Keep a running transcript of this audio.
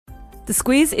The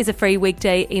Squiz is a free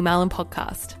weekday email and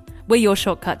podcast. We're your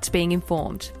shortcut to being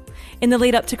informed. In the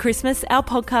lead up to Christmas, our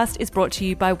podcast is brought to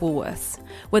you by Woolworths.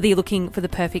 Whether you're looking for the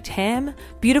perfect ham,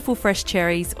 beautiful fresh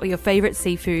cherries, or your favourite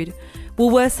seafood,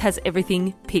 Woolworths has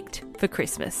everything picked for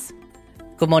Christmas.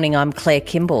 Good morning, I'm Claire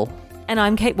Kimball. And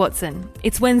I'm Kate Watson.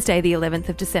 It's Wednesday, the 11th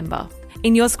of December.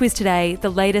 In your Squiz today, the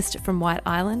latest from White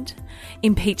Island,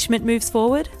 impeachment moves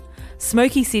forward,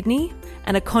 smoky Sydney,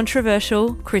 and a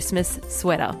controversial Christmas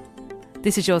sweater.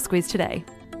 This is your Squiz today.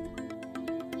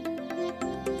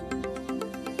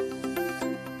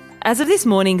 As of this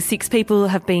morning, 6 people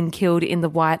have been killed in the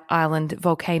White Island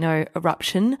volcano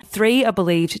eruption. 3 are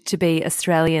believed to be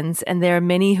Australians, and there are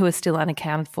many who are still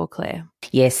unaccounted for, Claire.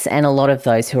 Yes, and a lot of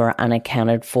those who are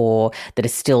unaccounted for that are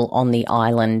still on the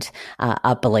island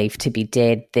are believed to be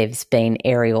dead. There's been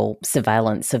aerial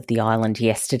surveillance of the island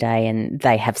yesterday and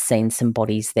they have seen some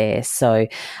bodies there. So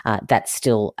that's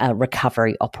still a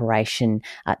recovery operation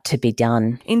to be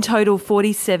done. In total,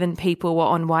 47 people were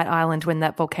on White Island when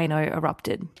that volcano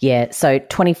erupted. Yeah, so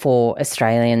 24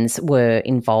 Australians were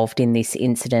involved in this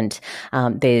incident.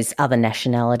 There's other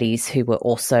nationalities who were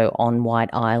also on White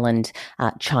Island,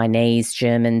 Chinese,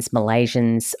 Germans,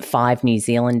 Malaysians, 5 New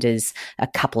Zealanders, a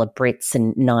couple of Brits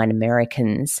and 9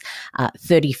 Americans.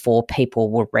 34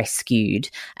 people were rescued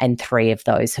and 3 of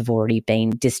those have already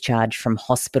been discharged from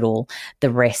hospital. The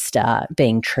rest are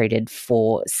being treated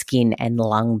for skin and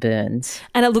lung burns.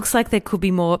 And it looks like there could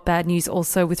be more bad news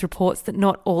also, with reports that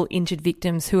not all injured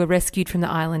victims who are rescued from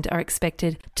the island are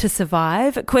expected to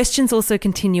survive. Questions also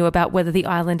continue about whether the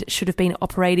island should have been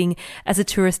operating as a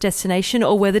tourist destination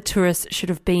or whether tourists should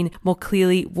have been more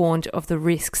clearly warned of the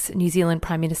risks. New Zealand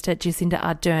Prime Minister Jacinda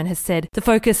Ardern has said the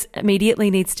focus immediately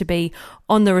needs to be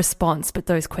on the response, but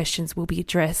those questions will be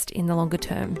addressed in the longer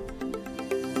term.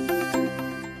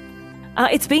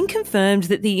 It's been confirmed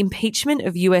that the impeachment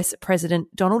of US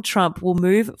President Donald Trump will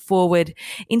move forward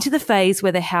into the phase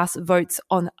where the House votes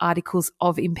on articles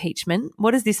of impeachment.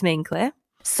 What does this mean, Claire?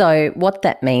 So what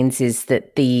that means is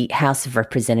that the House of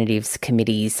Representatives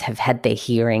committees have had their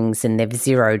hearings and they've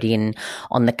zeroed in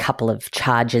on the couple of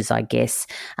charges, I guess,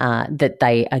 that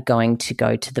they are going to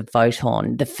go to the vote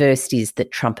on. The first is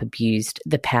that Trump abused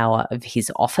the power of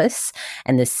his office,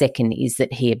 and the second is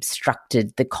that he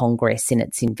obstructed the Congress in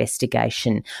its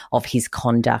investigation of his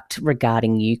conduct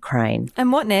regarding Ukraine.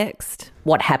 And what next?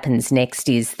 What happens next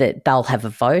is that they'll have a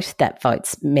vote. That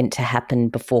vote's meant to happen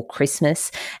before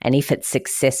Christmas. And if it's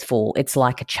successful, it's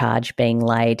like a charge being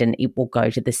laid and it will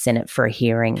go to the Senate for a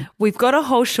hearing. We've got a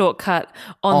whole shortcut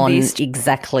on this.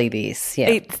 Exactly this,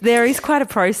 yeah. There is quite a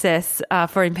process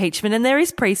for impeachment and there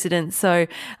is precedent. So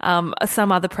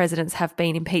some other presidents have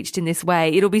been impeached in this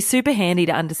way. It'll be super handy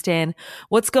to understand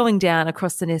what's going down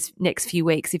across the next few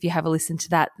weeks if you have a listen to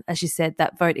that. As you said,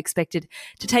 that vote expected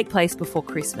to take place before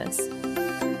Christmas.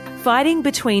 Fighting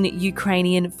between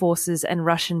Ukrainian forces and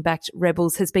Russian-backed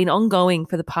rebels has been ongoing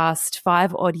for the past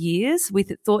 5-odd years, with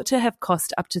it thought to have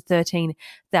cost up to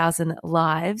 13,000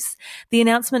 lives. The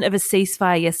announcement of a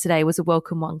ceasefire yesterday was a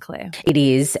welcome one, Claire. It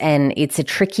is, and it's a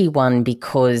tricky one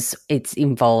because it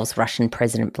involves Russian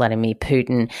President Vladimir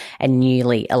Putin and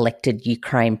newly elected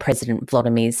Ukraine President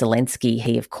Volodymyr Zelensky.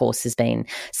 He, of course, has been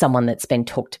someone that's been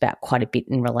talked about quite a bit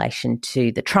in relation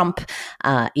to the Trump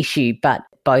issue, but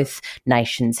both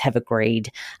nations have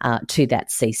agreed to that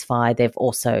ceasefire. They've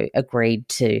also agreed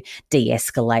to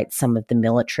de-escalate some of the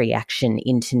military action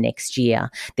into next year.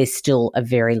 There's still a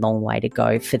very long way to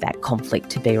go for that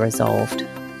conflict to be resolved.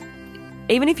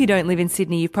 Even if you don't live in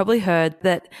Sydney, you've probably heard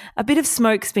that a bit of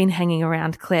smoke's been hanging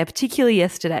around, Claire, particularly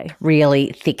yesterday.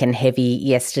 Really thick and heavy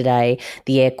yesterday.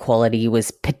 The air quality was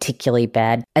particularly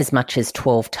bad, as much as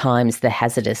 12 times the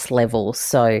hazardous level.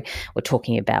 So we're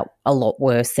talking about a lot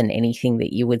worse than anything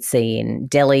that you would see in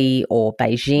Delhi or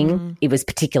Beijing. It was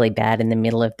particularly bad in the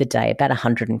middle of the day. About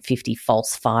 150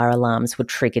 false fire alarms were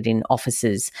triggered in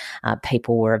offices.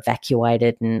 People were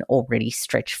evacuated and already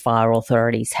stretched fire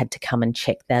authorities had to come and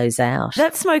check those out.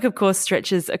 That smoke, of course,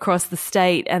 stretches across the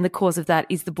state, and the cause of that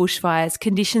is the bushfires.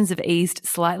 Conditions have eased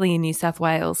slightly in New South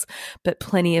Wales, but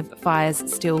plenty of fires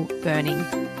still burning.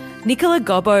 Nicola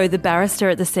Gobbo, the barrister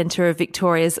at the centre of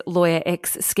Victoria's Lawyer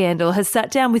X scandal, has sat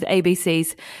down with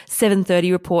ABC's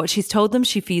 7:30 report. She's told them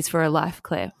she fears for her life,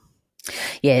 Claire.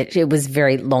 Yeah, it was a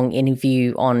very long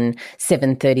interview on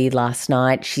 7:30 last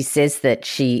night. She says that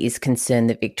she is concerned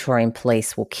that Victorian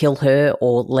police will kill her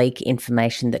or leak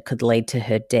information that could lead to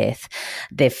her death.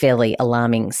 They're fairly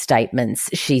alarming statements.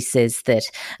 She says that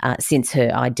since her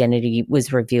identity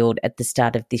was revealed at the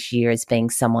start of this year as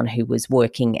being someone who was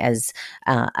working as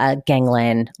a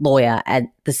gangland lawyer at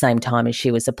the same time as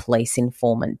she was a police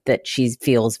informant, that she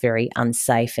feels very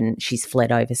unsafe and she's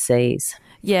fled overseas.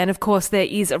 Yeah, and of course there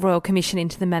is a Royal Commission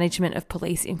into the management of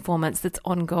police informants that's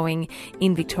ongoing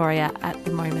in Victoria at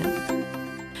the moment.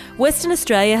 Western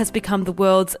Australia has become the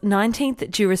world's 19th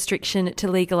jurisdiction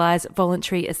to legalise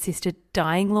voluntary assisted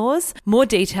dying laws. More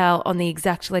detail on the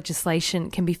exact legislation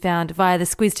can be found via the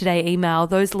Squiz Today email,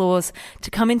 those laws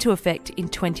to come into effect in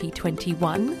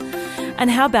 2021. And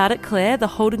how about it, Claire? The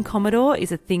Holden Commodore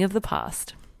is a thing of the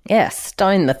past. Yes,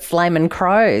 stone the flaming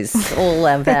crows, all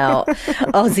of our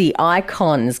Aussie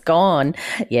icons gone.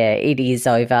 Yeah, it is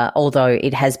over, although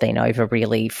it has been over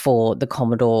really for the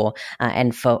Commodore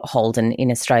and for Holden in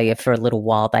Australia for a little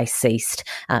while. They ceased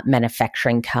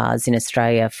manufacturing cars in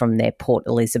Australia from their Port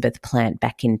Elizabeth plant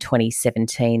back in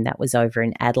 2017. That was over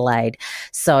in Adelaide.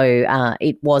 So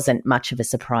it wasn't much of a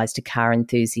surprise to car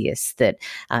enthusiasts that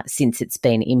since it's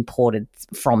been imported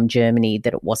from Germany,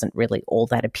 that it wasn't really all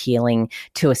that appealing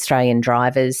to Australian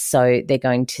drivers, so they're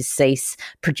going to cease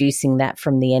producing that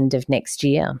from the end of next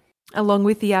year. Along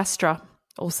with the Astra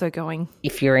also going.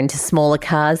 If you're into smaller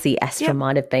cars, the Astra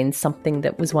might have been something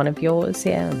that was one of yours,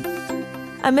 yeah.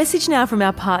 A message now from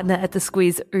our partner at the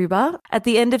Squiz, Uber. At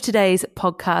the end of today's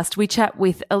podcast, we chat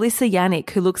with Alyssa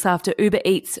Yannick, who looks after Uber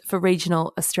Eats for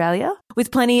regional Australia. With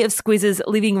plenty of Squizzers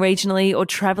living regionally or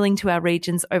travelling to our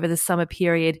regions over the summer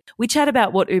period, we chat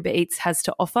about what Uber Eats has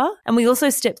to offer, and we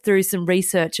also step through some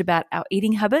research about our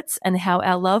eating habits and how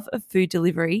our love of food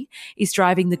delivery is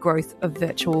driving the growth of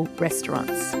virtual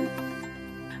restaurants.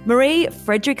 Marie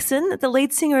Fredriksson, the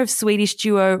lead singer of Swedish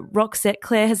duo Roxette,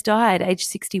 Claire, has died aged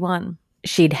 61.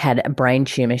 She'd had a brain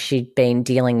tumour. She'd been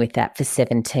dealing with that for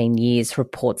 17 years.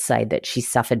 Reports say that she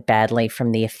suffered badly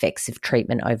from the effects of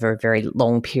treatment over a very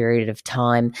long period of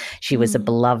time. She was a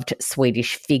beloved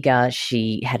Swedish figure.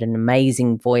 She had an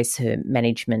amazing voice. Her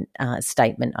management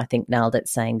statement, I think, nailed it,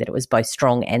 saying that it was both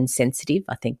strong and sensitive.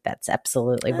 I think that's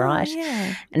absolutely right.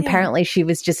 And apparently she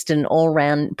was just an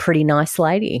all-round pretty nice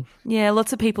lady. Yeah,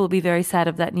 lots of people will be very sad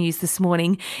of that news this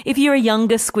morning. If you're a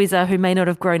younger Squizzer who may not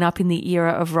have grown up in the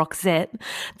era of Roxette,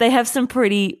 they have some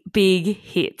pretty big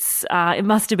hits. It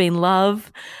Must Have Been Love,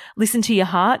 Listen to Your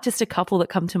Heart, just a couple that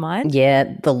come to mind.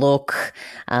 Yeah, The Look,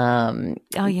 Come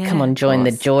On, Join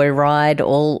the Joyride,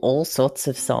 all sorts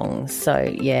of songs. So,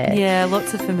 yeah. Yeah,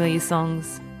 lots of familiar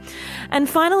songs. And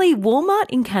finally, Walmart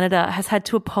in Canada has had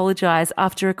to apologise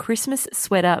after a Christmas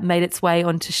sweater made its way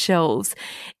onto shelves.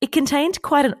 It contained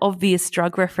quite an obvious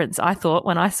drug reference, I thought,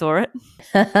 when I saw it.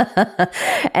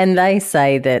 And they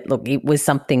say that, look, it was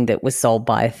something that was sold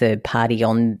by a third party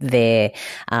on their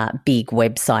big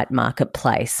website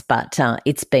marketplace, but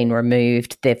it's been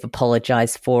removed. They've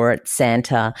apologised for it.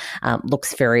 Santa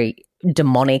looks very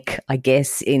demonic, I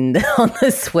guess, on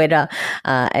the sweater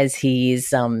as he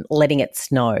is letting it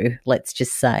snow, let's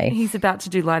just say. He's about to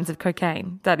do lines of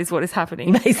cocaine. That is what is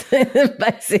happening.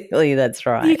 Basically, that's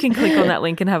right. You can click on that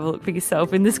link and have a look for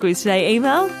yourself in the Squiz Today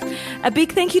email. A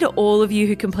big thank you to all of you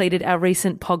who completed our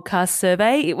recent podcast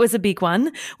survey. It was a big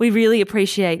one. We really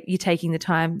appreciate you taking the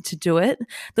time to do it.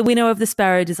 The winner of the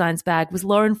Sparrow Designs bag was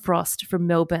Lauren Frost from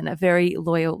Melbourne, a very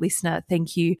loyal listener.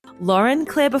 Thank you, Lauren.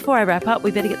 Claire, before I wrap up, we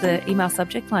better get the email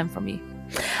subject line from you.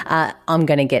 I'm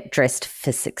going to get Dressed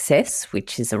for Success,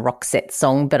 which is a Roxette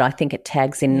song, but I think it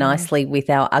tags in nicely with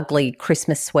our ugly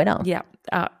Christmas sweater. Yeah.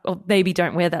 Or maybe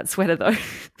don't wear that sweater, though,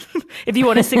 if you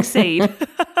want to succeed.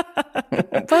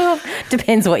 Well,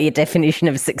 depends what your definition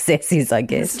of success is, I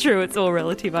guess. It's true. It's all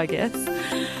relative, I guess.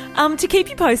 To keep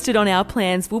you posted on our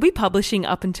plans, we'll be publishing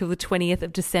up until the 20th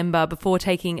of December before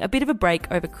taking a bit of a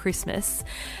break over Christmas.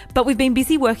 But we've been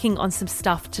busy working on some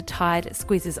stuff to tide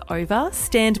Squizzes over.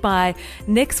 Stand by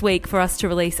next week for us to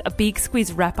release a big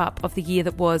Squiz wrap-up of the year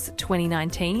that was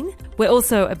 2019. We're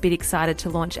also a bit excited to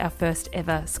launch our first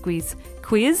ever Squiz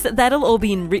quiz. That'll all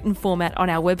be in written format on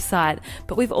our website,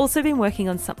 but we've also been working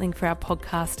on something for our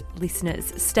podcast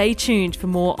listeners. Stay tuned for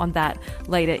more on that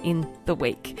later in the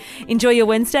week. Enjoy your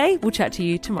Wednesday. We'll chat to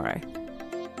you tomorrow.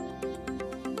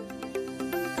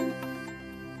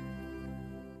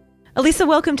 Alyssa,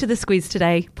 welcome to the Squiz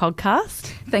Today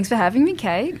podcast. Thanks for having me,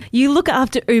 Kate. You look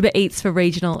after Uber Eats for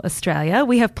regional Australia.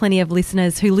 We have plenty of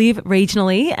listeners who live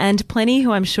regionally and plenty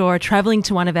who I'm sure are travelling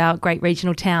to one of our great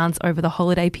regional towns over the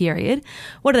holiday period.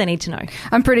 What do they need to know?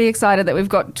 I'm pretty excited that we've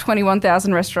got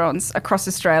 21,000 restaurants across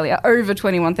Australia, over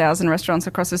 21,000 restaurants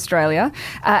across Australia.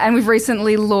 And we've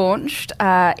recently launched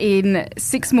in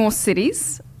 6 more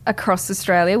cities across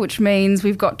Australia, which means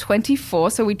we've got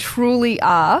 24. So we truly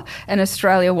are an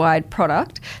Australia-wide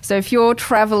product. So if you're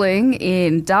travelling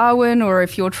in Darwin, or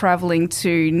if you're travelling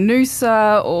to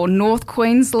Noosa or North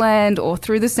Queensland or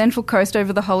through the Central Coast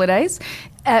over the holidays,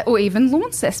 or even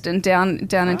Launceston down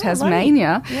in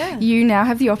Tasmania, you now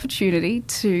have the opportunity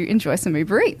to enjoy some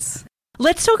Uber Eats.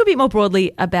 Let's talk a bit more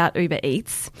broadly about Uber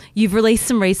Eats. You've released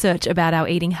some research about our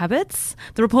eating habits.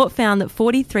 The report found that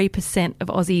 43% of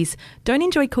Aussies don't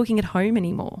enjoy cooking at home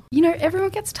anymore. You know, everyone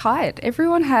gets tired.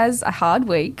 Everyone has a hard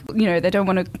week. You know, they don't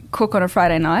want to cook on a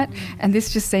Friday night, and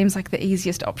this just seems like the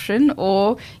easiest option.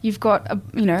 Or you've got,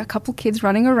 a couple kids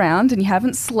running around and you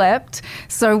haven't slept.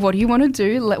 So what do you want to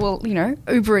do?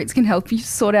 Uber Eats can help you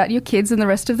sort out your kids and the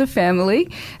rest of the family,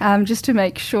 just to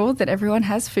make sure that everyone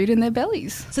has food in their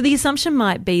bellies. So the assumption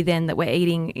might be then that we're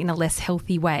eating in a less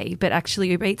healthy way, but actually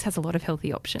Uber Eats has a lot of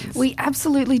healthy options. We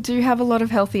absolutely do have a lot of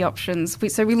healthy options.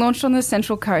 So we launched on the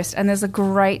Central Coast, and there's a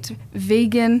great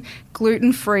vegan,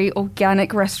 gluten-free,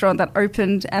 organic restaurant that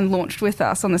opened and launched with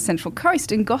us on the Central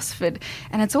Coast in Gosford,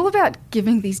 and it's all about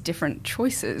giving these different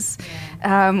choices.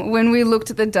 When we looked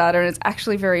at the data, and it's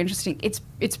actually very interesting,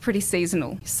 it's pretty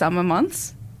seasonal. Summer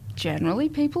months, generally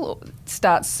people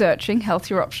start searching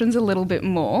healthier options a little bit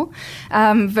more,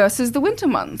 versus the winter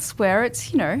months where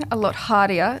it's, a lot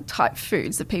heartier type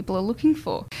foods that people are looking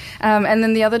for. And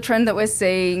then the other trend that we're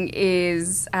seeing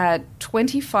is a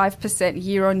 25%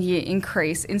 year-on-year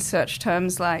increase in search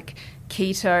terms like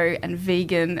keto and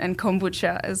vegan and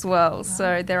kombucha as well. Wow.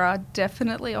 So there are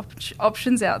definitely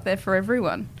options out there for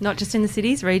everyone. Not just in the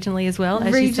cities, regionally as well,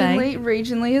 as you say.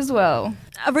 Regionally as well.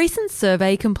 A recent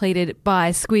survey completed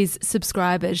by Squiz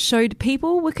subscribers showed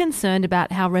people were concerned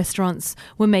about how restaurants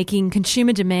were making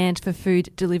consumer demand for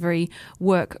food delivery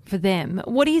work for them.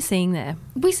 What are you seeing there?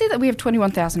 We see that we have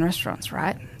 21,000 restaurants,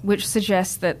 right? Which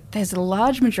suggests that there's a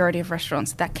large majority of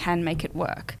restaurants that can make it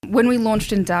work. When we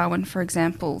launched in Darwin, for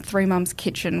example, Three Mums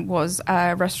Kitchen was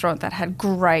a restaurant that had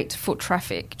great foot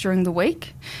traffic during the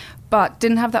week, but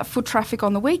didn't have that foot traffic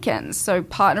on the weekends. So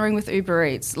partnering with Uber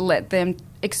Eats let them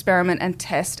experiment and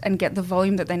test and get the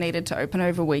volume that they needed to open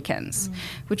over weekends,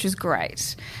 which is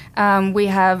great. We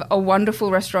have a wonderful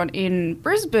restaurant in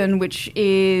Brisbane which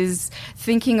is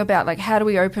thinking about how do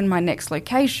we open my next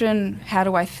location? How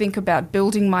do I think about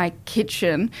building my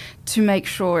kitchen to make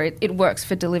sure it works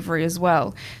for delivery as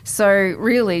well? So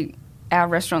really, our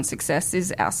restaurant success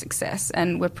is our success,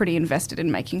 and we're pretty invested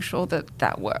in making sure that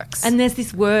that works. And there's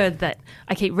this word that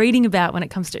I keep reading about when it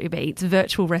comes to Uber Eats,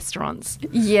 virtual restaurants.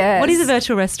 Yes. What is a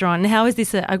virtual restaurant, and how is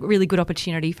this a really good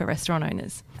opportunity for restaurant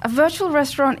owners? A virtual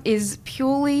restaurant is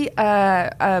purely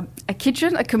a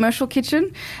kitchen, a commercial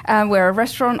kitchen, where a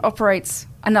restaurant operates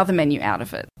another menu out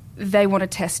of it. They want to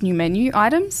test new menu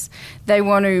items. They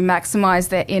want to maximise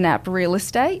their in-app real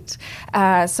estate.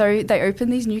 So they open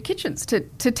these new kitchens to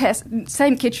test,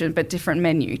 same kitchen but different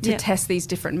menu, to test these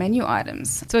different menu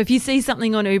items. So if you see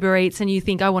something on Uber Eats and you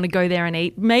think, I want to go there and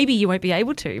eat, maybe you won't be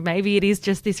able to. Maybe it is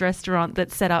just this restaurant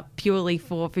that's set up purely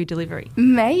for food delivery.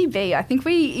 Maybe. I think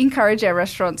we encourage our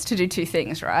restaurants to do two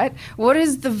things, right? What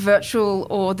is the virtual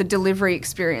or the delivery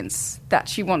experience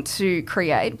that you want to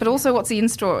create, but also what's the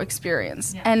in-store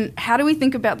experience? Yeah. And how do we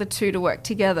think about the two to work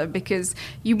together? Because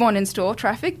you want in-store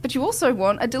traffic, but you also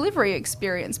want a delivery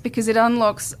experience because it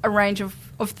unlocks a range of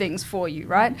things for you,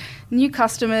 right? New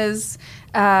customers,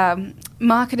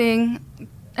 marketing,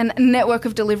 and a network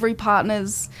of delivery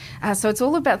partners. So it's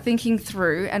all about thinking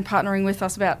through and partnering with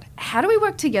us about how do we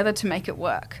work together to make it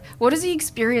work? What is the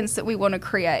experience that we want to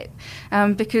create?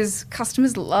 Because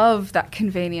customers love that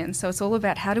convenience. So it's all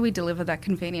about how do we deliver that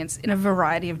convenience in a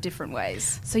variety of different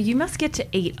ways. So you must get to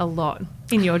eat a lot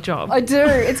in your job. I do.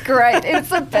 It's great. It's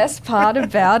the best part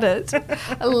about it.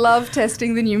 I love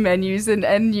testing the new menus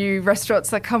and new restaurants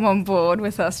that come on board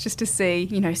with us just to see,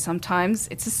 sometimes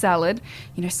it's a salad,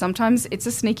 sometimes it's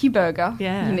a sneaky burger.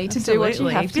 Yeah, you need to do what you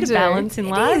have to do. A bit of balance in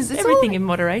life. Everything in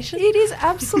moderation. It is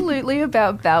absolutely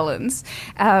about balance.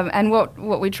 And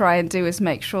what we try and do is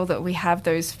make sure that we have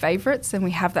those favourites and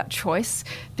we have that choice,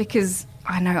 because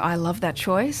I know I love that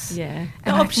choice. Yeah.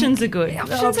 The options are good.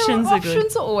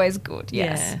 Options are always good,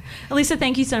 yes. Yeah. Alyssa,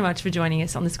 thank you so much for joining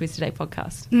us on the Squiz Today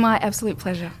podcast. My absolute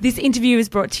pleasure. This interview is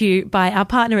brought to you by our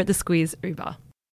partner at the Squiz, Uber.